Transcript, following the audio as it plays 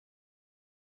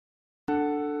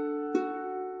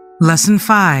Lesson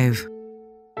 5.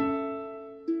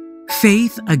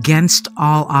 Faith Against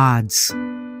All Odds.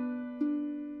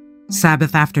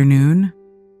 Sabbath Afternoon,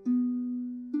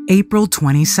 April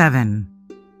 27.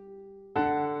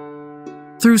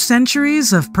 Through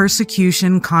centuries of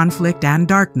persecution, conflict, and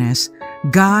darkness,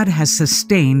 God has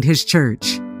sustained His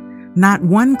church. Not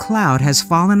one cloud has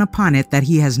fallen upon it that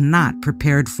He has not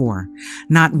prepared for.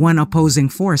 Not one opposing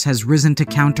force has risen to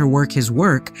counterwork His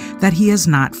work that He has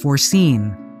not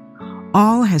foreseen.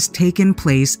 All has taken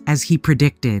place as He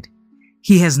predicted.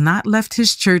 He has not left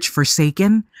His church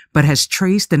forsaken, but has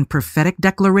traced in prophetic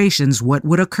declarations what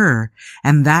would occur,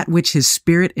 and that which His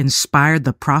Spirit inspired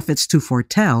the prophets to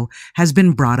foretell has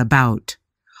been brought about.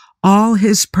 All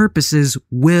His purposes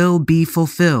will be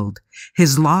fulfilled.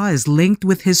 His law is linked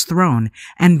with His throne,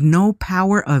 and no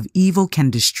power of evil can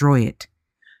destroy it.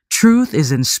 Truth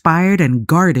is inspired and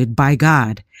guarded by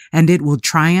God, and it will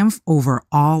triumph over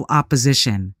all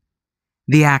opposition.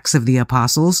 The Acts of the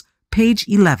Apostles, page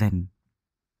 11.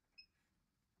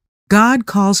 God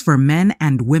calls for men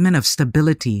and women of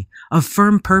stability, of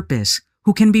firm purpose,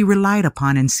 who can be relied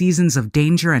upon in seasons of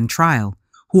danger and trial,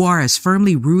 who are as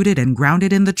firmly rooted and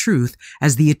grounded in the truth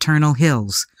as the eternal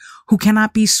hills, who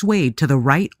cannot be swayed to the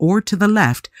right or to the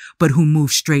left, but who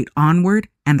move straight onward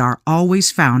and are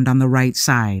always found on the right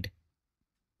side.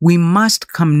 We must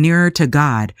come nearer to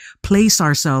God, place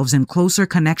ourselves in closer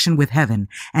connection with heaven,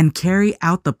 and carry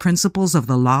out the principles of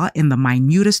the law in the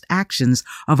minutest actions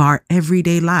of our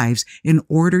everyday lives in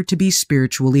order to be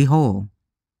spiritually whole.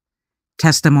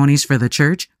 Testimonies for the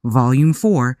Church, Volume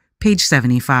 4, page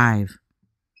 75.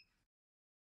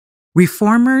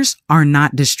 Reformers are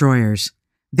not destroyers.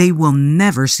 They will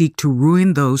never seek to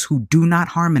ruin those who do not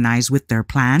harmonize with their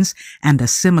plans and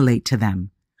assimilate to them.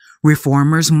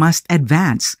 Reformers must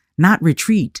advance, not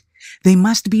retreat. They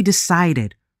must be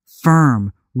decided,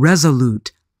 firm,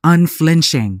 resolute,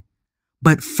 unflinching.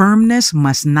 But firmness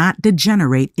must not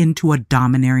degenerate into a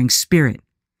domineering spirit.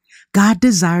 God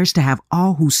desires to have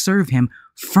all who serve Him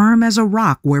firm as a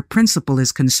rock where principle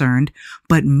is concerned,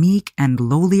 but meek and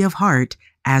lowly of heart,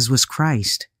 as was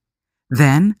Christ.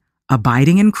 Then,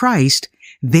 abiding in Christ,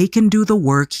 they can do the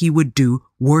work He would do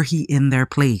were He in their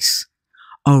place.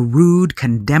 A rude,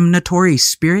 condemnatory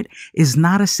spirit is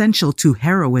not essential to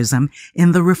heroism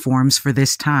in the reforms for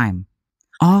this time.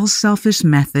 All selfish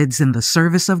methods in the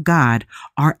service of God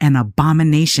are an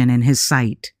abomination in His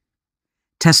sight.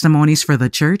 Testimonies for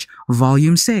the Church,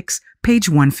 Volume 6, page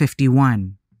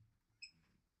 151.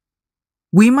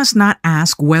 We must not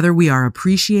ask whether we are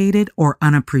appreciated or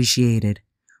unappreciated.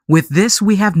 With this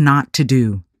we have naught to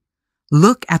do.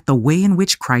 Look at the way in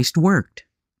which Christ worked.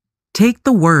 Take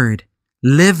the Word,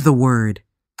 live the Word,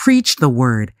 preach the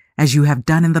Word, as you have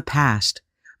done in the past.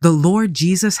 The Lord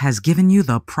Jesus has given you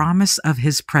the promise of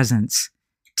His presence.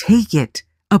 Take it,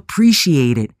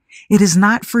 appreciate it. It is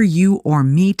not for you or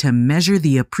me to measure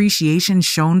the appreciation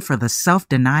shown for the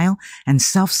self-denial and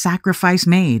self-sacrifice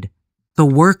made. The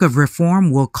work of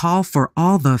reform will call for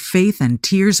all the faith and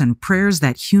tears and prayers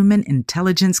that human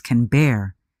intelligence can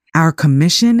bear. Our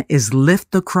commission is lift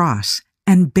the cross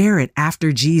and bear it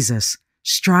after Jesus,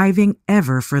 striving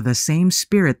ever for the same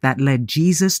spirit that led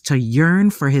Jesus to yearn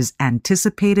for His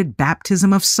anticipated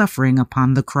baptism of suffering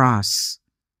upon the cross.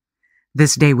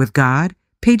 This Day with God,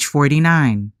 page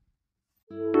 49.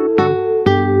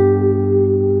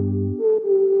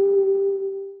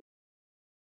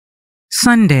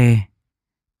 Sunday,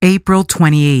 April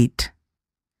 28.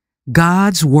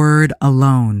 God's Word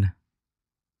alone.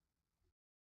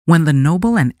 When the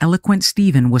noble and eloquent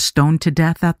Stephen was stoned to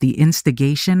death at the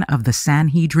instigation of the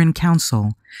Sanhedrin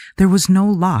Council, there was no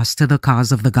loss to the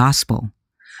cause of the gospel.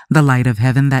 The light of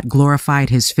heaven that glorified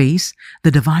his face,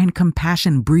 the divine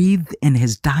compassion breathed in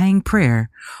his dying prayer,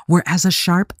 were as a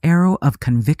sharp arrow of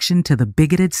conviction to the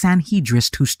bigoted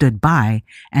Sanhedrist who stood by,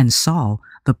 and Saul,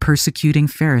 the persecuting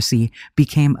Pharisee,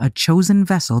 became a chosen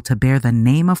vessel to bear the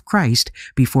name of Christ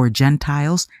before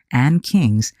Gentiles and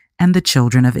kings and the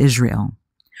children of Israel.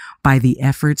 By the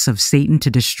efforts of Satan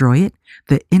to destroy it,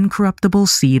 the incorruptible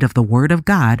seed of the Word of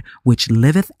God, which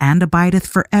liveth and abideth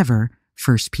forever,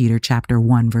 1 Peter chapter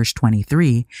 1 verse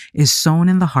 23, is sown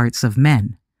in the hearts of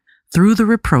men. Through the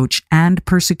reproach and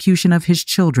persecution of His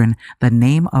children, the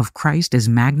name of Christ is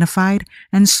magnified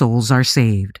and souls are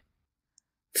saved.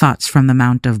 Thoughts from the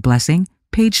Mount of Blessing,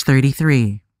 page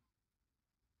 33.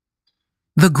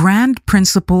 The grand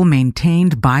principle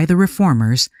maintained by the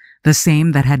Reformers, the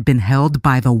same that had been held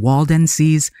by the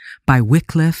Waldenses, by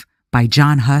Wycliffe, by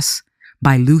John Huss,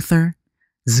 by Luther,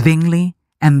 Zwingli,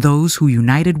 and those who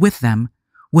united with them,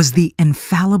 was the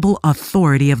infallible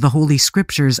authority of the Holy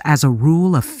Scriptures as a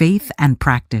rule of faith and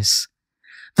practice.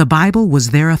 The Bible was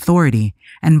their authority,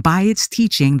 and by its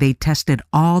teaching they tested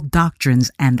all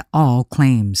doctrines and all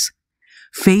claims.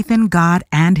 Faith in God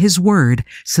and His Word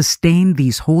sustained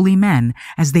these holy men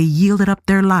as they yielded up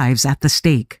their lives at the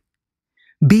stake.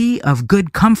 "Be of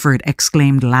good comfort,"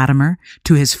 exclaimed Latimer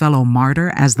to his fellow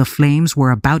martyr as the flames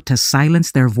were about to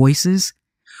silence their voices.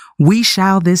 "We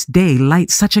shall this day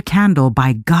light such a candle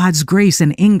by God's grace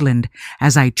in England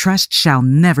as I trust shall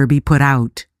never be put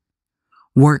out."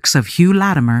 Works of Hugh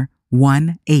Latimer,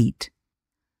 1:8.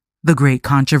 The Great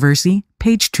Controversy,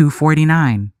 page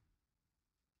 249.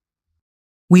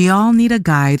 We all need a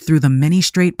guide through the many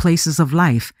straight places of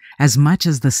life as much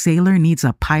as the sailor needs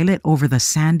a pilot over the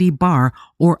sandy bar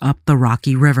or up the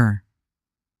rocky river.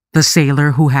 The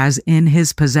sailor who has in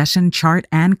his possession chart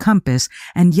and compass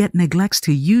and yet neglects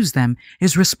to use them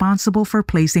is responsible for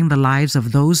placing the lives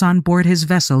of those on board his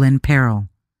vessel in peril.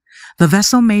 The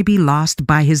vessel may be lost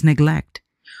by his neglect.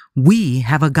 We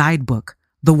have a guidebook,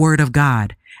 the Word of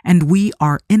God, and we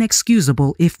are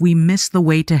inexcusable if we miss the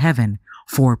way to heaven,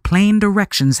 for plain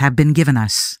directions have been given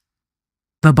us.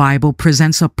 The Bible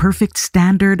presents a perfect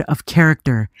standard of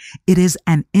character. It is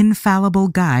an infallible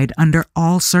guide under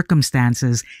all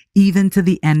circumstances, even to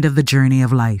the end of the journey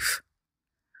of life.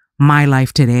 My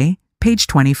Life Today, page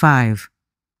 25.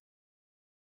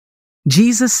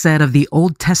 Jesus said of the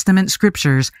Old Testament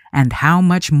scriptures, and how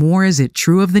much more is it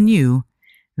true of the New,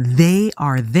 "They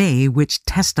are they which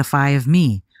testify of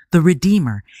me, the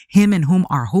Redeemer, Him in whom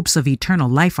our hopes of eternal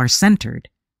life are centered."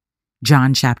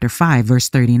 John chapter 5, verse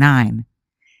 39.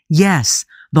 Yes,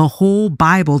 the whole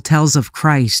Bible tells of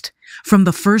Christ. From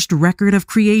the first record of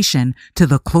creation to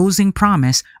the closing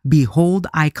promise, "Behold,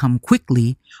 I come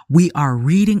quickly," we are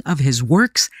reading of His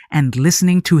works and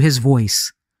listening to His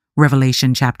voice.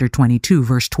 Revelation chapter 22,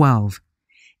 verse 12.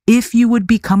 If you would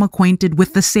become acquainted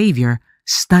with the Savior,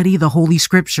 study the Holy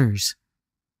Scriptures.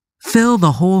 Fill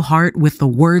the whole heart with the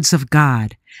words of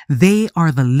God. They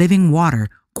are the living water,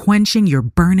 quenching your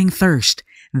burning thirst.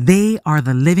 They are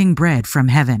the living bread from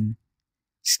heaven.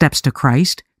 Steps to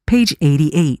Christ, page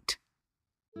 88.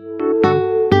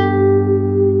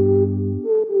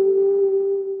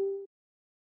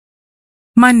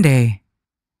 Monday,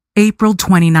 April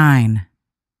 29.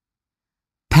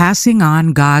 Passing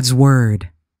on God's Word.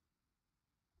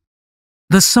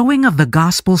 The sowing of the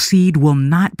gospel seed will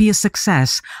not be a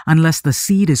success unless the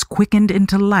seed is quickened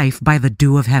into life by the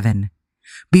dew of heaven.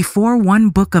 Before one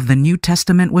book of the New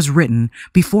Testament was written,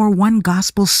 before one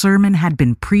gospel sermon had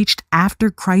been preached after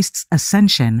Christ's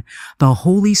ascension, the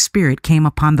Holy Spirit came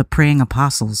upon the praying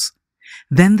apostles.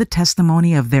 Then the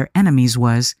testimony of their enemies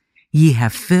was, "Ye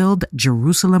have filled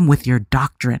Jerusalem with your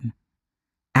doctrine."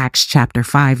 Acts chapter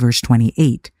 5, verse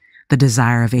 28. The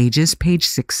Desire of Ages, page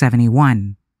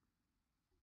 671.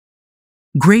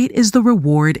 Great is the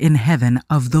reward in heaven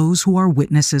of those who are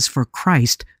witnesses for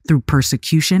Christ through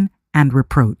persecution and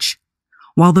reproach.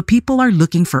 While the people are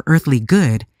looking for earthly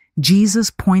good,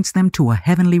 Jesus points them to a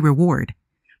heavenly reward.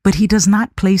 But He does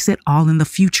not place it all in the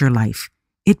future life.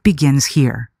 It begins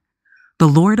here. The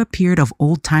Lord appeared of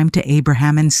old time to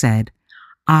Abraham and said,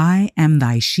 "I am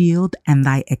thy shield and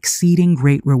thy exceeding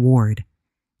great reward."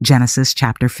 Genesis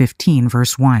chapter 15,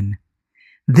 verse 1.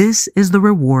 This is the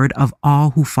reward of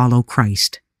all who follow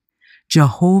Christ.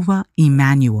 Jehovah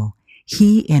Emmanuel,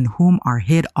 He in whom are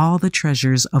hid all the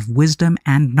treasures of wisdom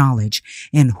and knowledge,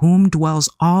 in whom dwells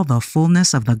all the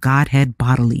fullness of the Godhead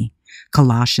bodily.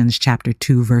 Colossians chapter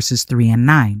 2, verses 3 and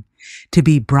 9. To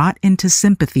be brought into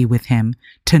sympathy with Him,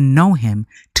 to know Him,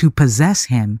 to possess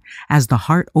Him, as the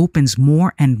heart opens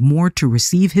more and more to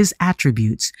receive His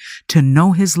attributes, to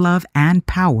know His love and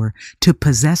power, to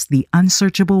possess the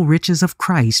unsearchable riches of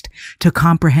Christ, to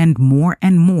comprehend more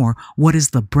and more what is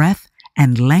the breadth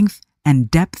and length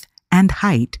and depth and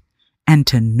height, and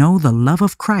to know the love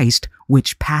of Christ,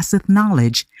 which passeth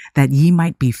knowledge, that ye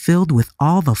might be filled with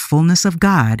all the fullness of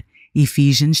God.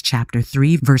 Ephesians chapter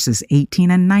 3, verses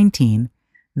 18 and 19.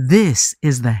 This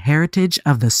is the heritage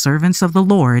of the servants of the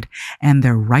Lord, and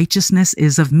their righteousness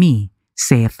is of me,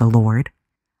 saith the Lord.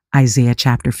 Isaiah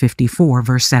chapter 54,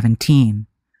 verse 17.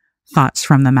 Thoughts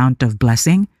from the Mount of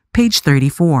Blessing, page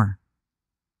 34.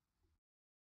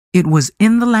 It was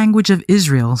in the language of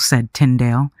Israel, said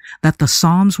Tyndale, that the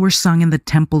Psalms were sung in the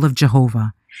temple of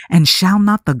Jehovah. And shall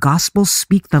not the gospel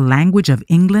speak the language of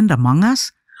England among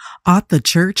us? Ought the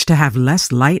church to have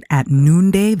less light at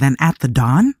noonday than at the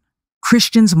dawn?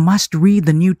 Christians must read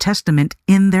the New Testament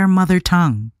in their mother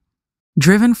tongue.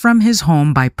 Driven from his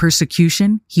home by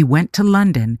persecution, he went to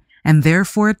London, and there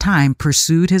for a time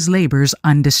pursued his labors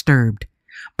undisturbed.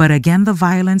 But again the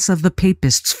violence of the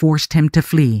papists forced him to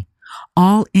flee.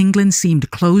 All England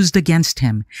seemed closed against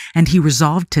him, and he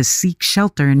resolved to seek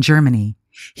shelter in Germany.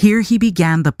 Here he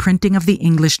began the printing of the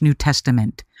English New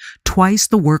Testament. Twice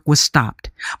the work was stopped,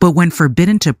 but when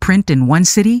forbidden to print in one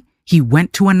city, he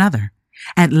went to another.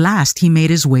 At last he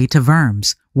made his way to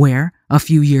Worms, where, a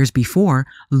few years before,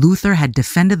 Luther had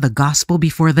defended the gospel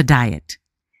before the Diet.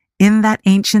 In that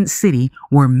ancient city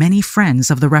were many friends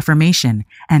of the Reformation,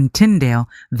 and Tyndale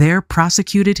there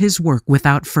prosecuted his work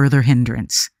without further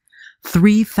hindrance.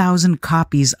 3,000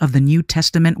 copies of the New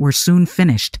Testament were soon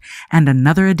finished, and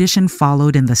another edition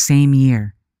followed in the same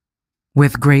year.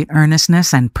 With great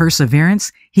earnestness and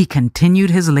perseverance, he continued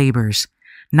his labors.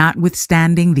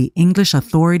 Notwithstanding the English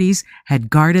authorities had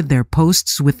guarded their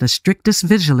posts with the strictest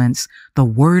vigilance, the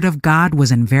word of God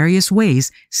was in various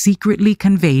ways secretly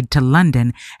conveyed to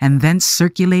London and thence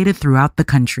circulated throughout the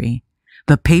country.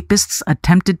 The papists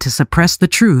attempted to suppress the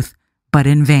truth, but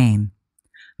in vain.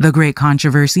 The Great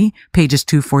Controversy, pages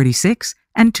 246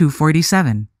 and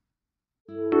 247.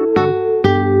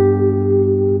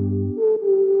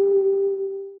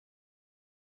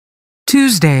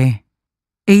 Tuesday,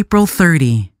 April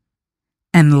 30.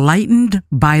 Enlightened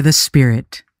by the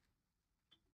Spirit.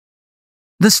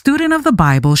 The student of the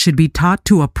Bible should be taught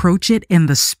to approach it in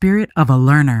the spirit of a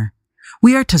learner.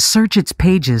 We are to search its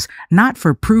pages, not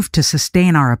for proof to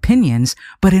sustain our opinions,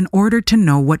 but in order to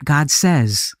know what God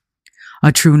says.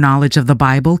 A true knowledge of the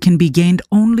Bible can be gained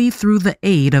only through the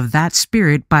aid of that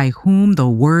Spirit by whom the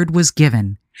Word was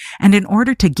given. And in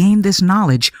order to gain this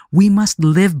knowledge, we must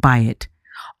live by it.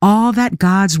 All that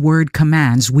God's Word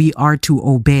commands we are to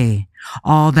obey.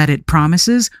 All that it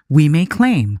promises we may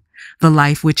claim. The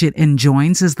life which it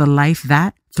enjoins is the life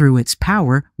that, through its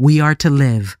power, we are to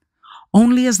live.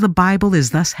 Only as the Bible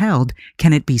is thus held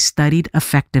can it be studied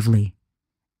effectively.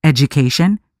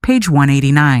 Education, page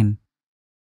 189.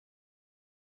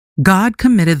 God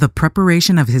committed the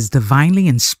preparation of His divinely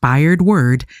inspired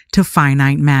Word to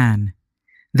finite man.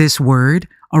 This Word,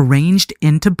 arranged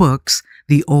into books,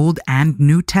 the Old and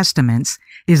New Testaments,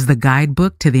 is the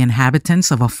guidebook to the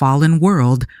inhabitants of a fallen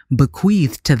world,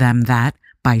 bequeathed to them that,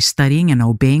 by studying and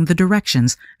obeying the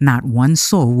directions, not one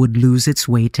soul would lose its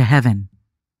way to heaven.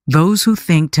 Those who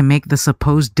think to make the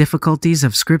supposed difficulties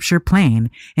of Scripture plain,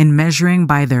 in measuring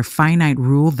by their finite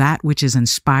rule that which is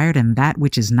inspired and that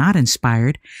which is not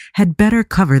inspired, had better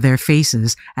cover their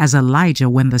faces, as Elijah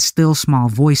when the still small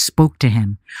voice spoke to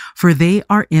him, for they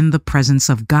are in the presence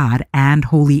of God and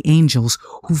holy angels,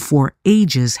 who for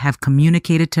ages have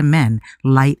communicated to men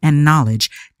light and knowledge,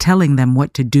 telling them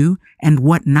what to do and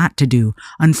what not to do,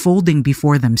 unfolding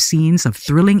before them scenes of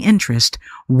thrilling interest,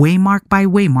 waymark by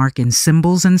waymark in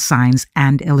symbols and signs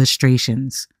and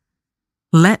illustrations.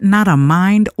 Let not a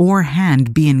mind or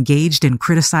hand be engaged in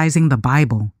criticizing the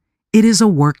Bible. It is a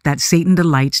work that Satan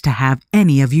delights to have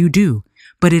any of you do,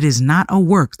 but it is not a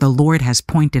work the Lord has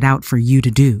pointed out for you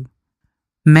to do.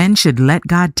 Men should let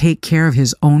God take care of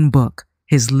His own book,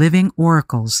 His living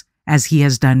oracles, as He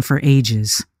has done for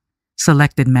ages.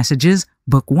 Selected Messages,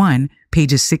 Book 1,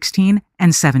 pages 16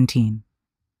 and 17.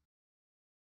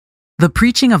 The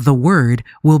preaching of the Word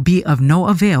will be of no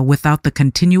avail without the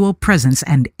continual presence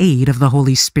and aid of the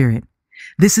Holy Spirit.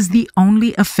 This is the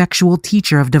only effectual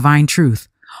teacher of divine truth.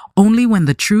 Only when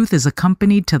the truth is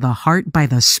accompanied to the heart by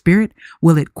the Spirit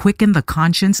will it quicken the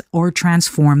conscience or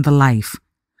transform the life.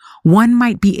 One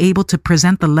might be able to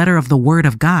present the letter of the Word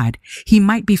of God. He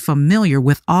might be familiar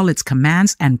with all its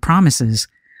commands and promises.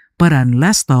 But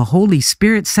unless the Holy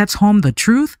Spirit sets home the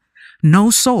truth, no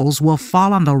souls will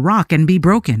fall on the rock and be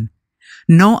broken.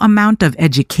 No amount of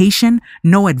education,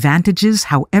 no advantages,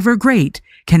 however great,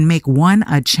 can make one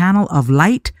a channel of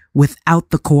light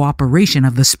without the cooperation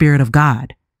of the Spirit of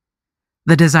God.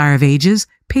 The Desire of Ages,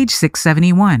 page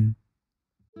 671.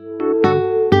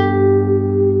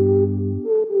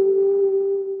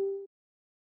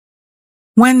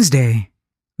 Wednesday,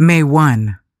 May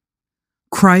 1.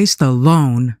 Christ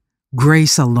alone,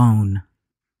 grace alone.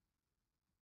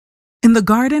 In the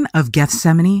Garden of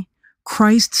Gethsemane,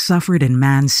 Christ suffered in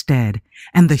man's stead,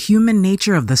 and the human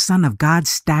nature of the Son of God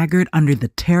staggered under the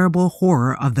terrible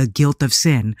horror of the guilt of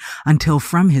sin, until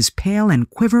from His pale and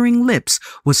quivering lips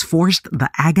was forced the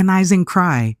agonizing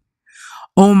cry,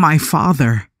 "O my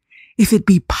Father, if it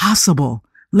be possible,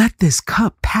 let this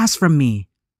cup pass from me.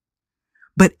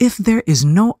 But if there is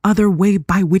no other way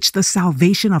by which the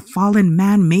salvation of fallen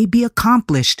man may be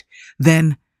accomplished,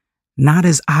 then not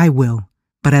as I will,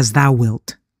 but as Thou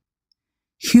wilt."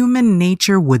 Human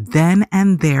nature would then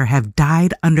and there have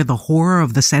died under the horror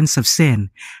of the sense of sin,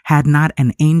 had not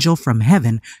an angel from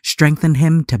heaven strengthened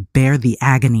him to bear the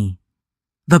agony.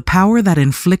 The power that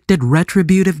inflicted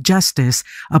retributive justice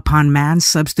upon man's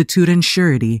substitute and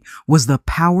surety was the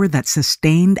power that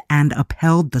sustained and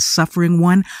upheld the suffering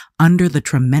one under the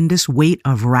tremendous weight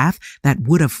of wrath that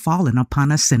would have fallen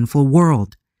upon a sinful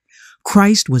world.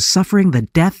 Christ was suffering the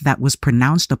death that was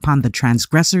pronounced upon the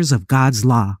transgressors of God's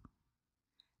law.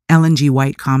 Ellen G.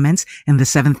 White comments in the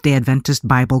Seventh-day Adventist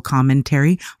Bible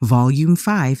Commentary, Volume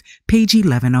 5, page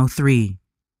 1103.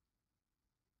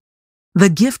 The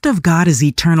gift of God is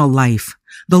eternal life.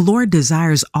 The Lord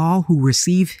desires all who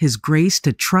receive His grace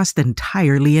to trust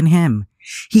entirely in Him.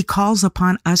 He calls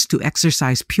upon us to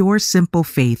exercise pure, simple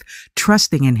faith,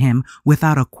 trusting in Him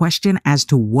without a question as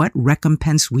to what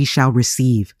recompense we shall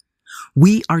receive.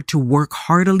 We are to work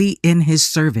heartily in His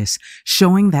service,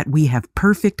 showing that we have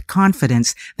perfect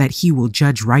confidence that He will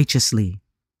judge righteously.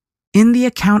 In the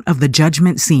account of the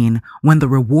judgment scene, when the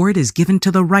reward is given to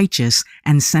the righteous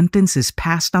and sentence is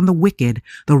passed on the wicked,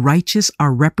 the righteous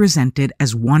are represented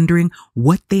as wondering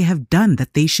what they have done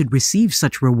that they should receive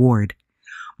such reward.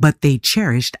 But they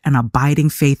cherished an abiding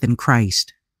faith in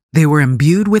Christ. They were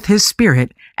imbued with His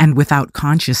Spirit, and without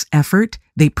conscious effort,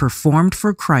 they performed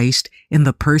for Christ in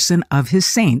the person of His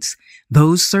saints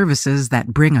those services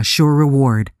that bring a sure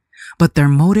reward. But their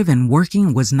motive in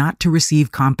working was not to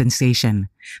receive compensation.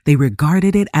 They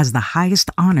regarded it as the highest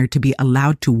honor to be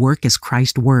allowed to work as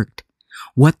Christ worked.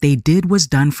 What they did was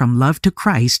done from love to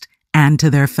Christ and to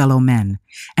their fellow men,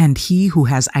 and He who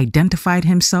has identified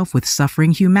Himself with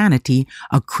suffering humanity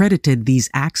accredited these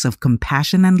acts of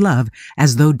compassion and love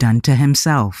as though done to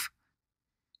Himself.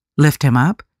 Lift Him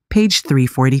Up, page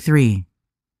 343.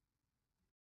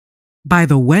 By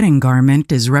the wedding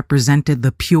garment is represented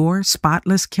the pure,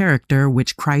 spotless character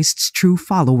which Christ's true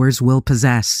followers will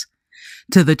possess.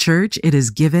 To the church it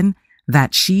is given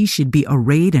that she should be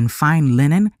arrayed in fine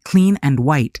linen, clean and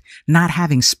white, not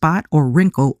having spot or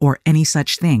wrinkle or any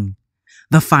such thing.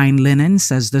 The fine linen,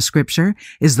 says the Scripture,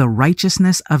 is the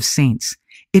righteousness of saints.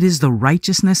 It is the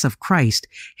righteousness of Christ,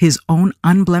 His own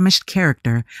unblemished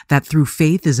character, that through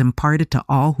faith is imparted to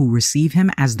all who receive Him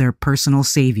as their personal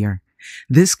Savior.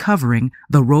 This covering,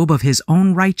 the robe of His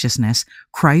own righteousness,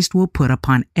 Christ will put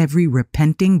upon every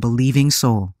repenting, believing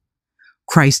soul.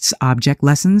 Christ's Object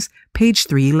Lessons, page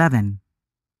 311.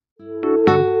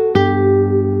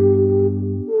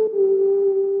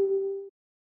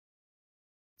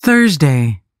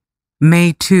 Thursday,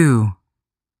 May 2.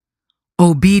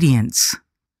 Obedience,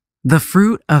 the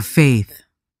fruit of faith.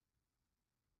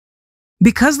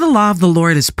 Because the law of the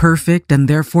Lord is perfect and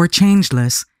therefore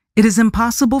changeless, it is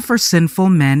impossible for sinful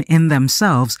men in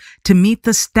themselves to meet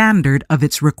the standard of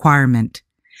its requirement.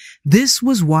 This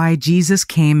was why Jesus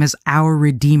came as our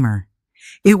Redeemer.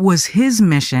 It was His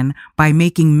mission, by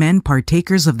making men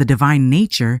partakers of the divine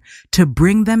nature, to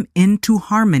bring them into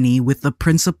harmony with the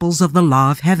principles of the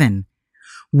law of heaven.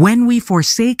 When we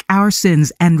forsake our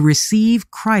sins and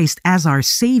receive Christ as our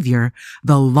Savior,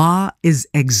 the law is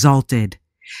exalted.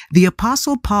 The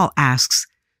Apostle Paul asks,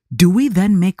 "Do we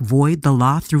then make void the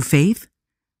law through faith?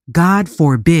 God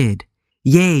forbid.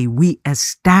 Yea, we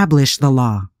establish the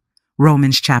law."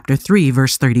 Romans chapter 3,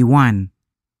 verse 31.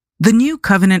 The new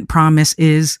covenant promise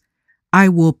is, "I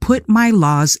will put my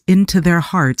laws into their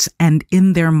hearts, and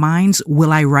in their minds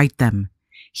will I write them."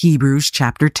 Hebrews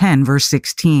chapter 10, verse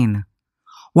 16.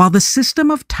 While the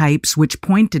system of types which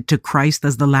pointed to Christ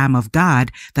as the Lamb of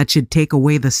God that should take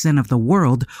away the sin of the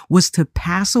world was to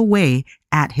pass away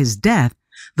at His death,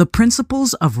 the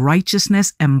principles of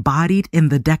righteousness embodied in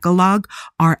the Decalogue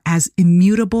are as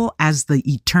immutable as the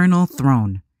eternal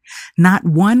throne. Not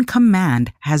one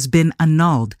command has been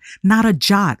annulled, not a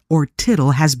jot or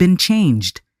tittle has been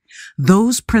changed.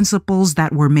 Those principles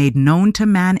that were made known to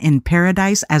man in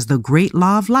paradise as the great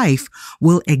law of life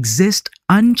will exist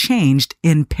unchanged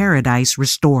in paradise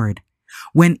restored.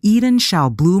 When Eden shall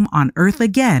bloom on earth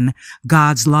again,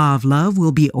 God's law of love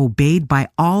will be obeyed by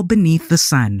all beneath the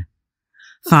sun.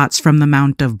 Thoughts from the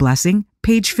Mount of Blessing,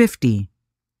 page 50.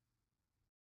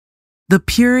 The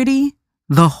purity,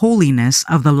 the holiness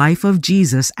of the life of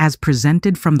Jesus as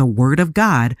presented from the Word of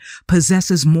God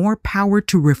possesses more power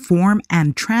to reform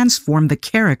and transform the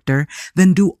character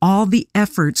than do all the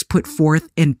efforts put forth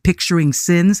in picturing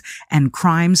sins and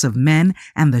crimes of men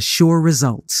and the sure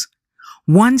results.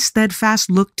 One steadfast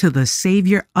look to the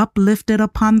Savior uplifted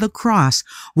upon the cross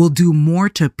will do more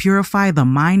to purify the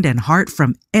mind and heart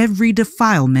from every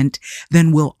defilement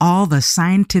than will all the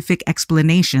scientific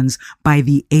explanations by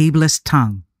the ablest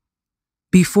tongue.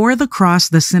 Before the cross,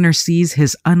 the sinner sees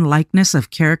his unlikeness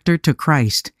of character to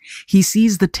Christ. He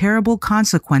sees the terrible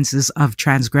consequences of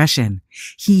transgression.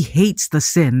 He hates the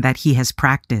sin that he has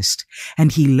practiced,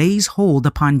 and he lays hold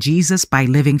upon Jesus by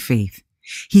living faith.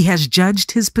 He has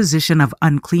judged his position of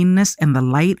uncleanness in the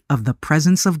light of the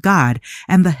presence of God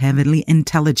and the heavenly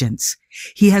intelligence.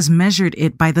 He has measured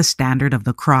it by the standard of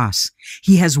the cross.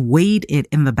 He has weighed it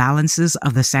in the balances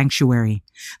of the sanctuary.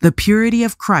 The purity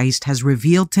of Christ has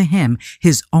revealed to him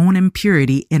his own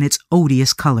impurity in its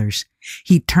odious colors.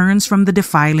 He turns from the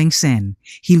defiling sin.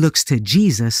 He looks to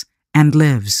Jesus and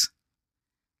lives.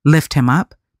 Lift Him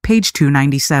Up, page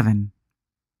 297.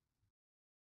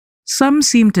 Some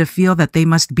seem to feel that they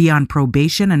must be on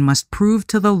probation and must prove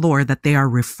to the Lord that they are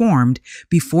reformed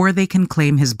before they can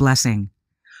claim His blessing.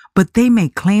 But they may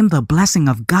claim the blessing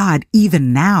of God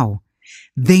even now.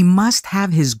 They must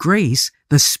have His grace,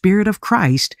 the Spirit of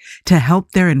Christ, to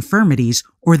help their infirmities,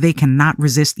 or they cannot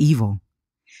resist evil.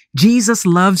 Jesus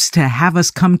loves to have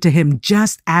us come to Him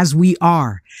just as we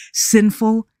are,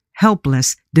 sinful,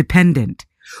 helpless, dependent.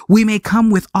 We may come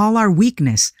with all our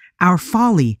weakness, our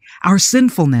folly, our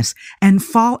sinfulness, and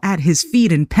fall at His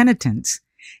feet in penitence.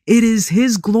 It is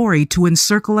His glory to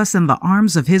encircle us in the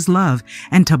arms of His love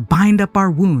and to bind up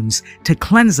our wounds, to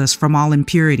cleanse us from all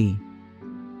impurity.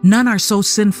 None are so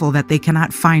sinful that they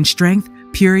cannot find strength,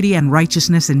 purity, and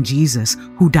righteousness in Jesus,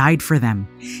 who died for them.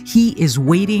 He is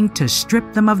waiting to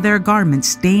strip them of their garments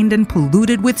stained and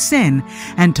polluted with sin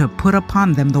and to put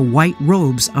upon them the white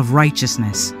robes of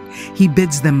righteousness. He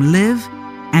bids them live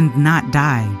and not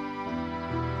die.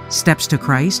 Steps to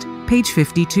Christ, page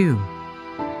 52.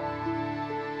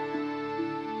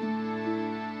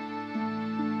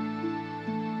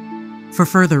 For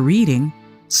further reading,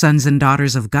 Sons and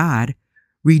Daughters of God,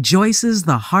 Rejoices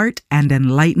the Heart and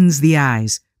Enlightens the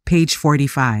Eyes, page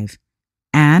 45.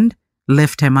 And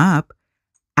Lift Him Up,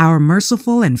 Our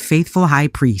Merciful and Faithful High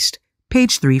Priest,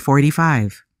 page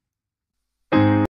 345.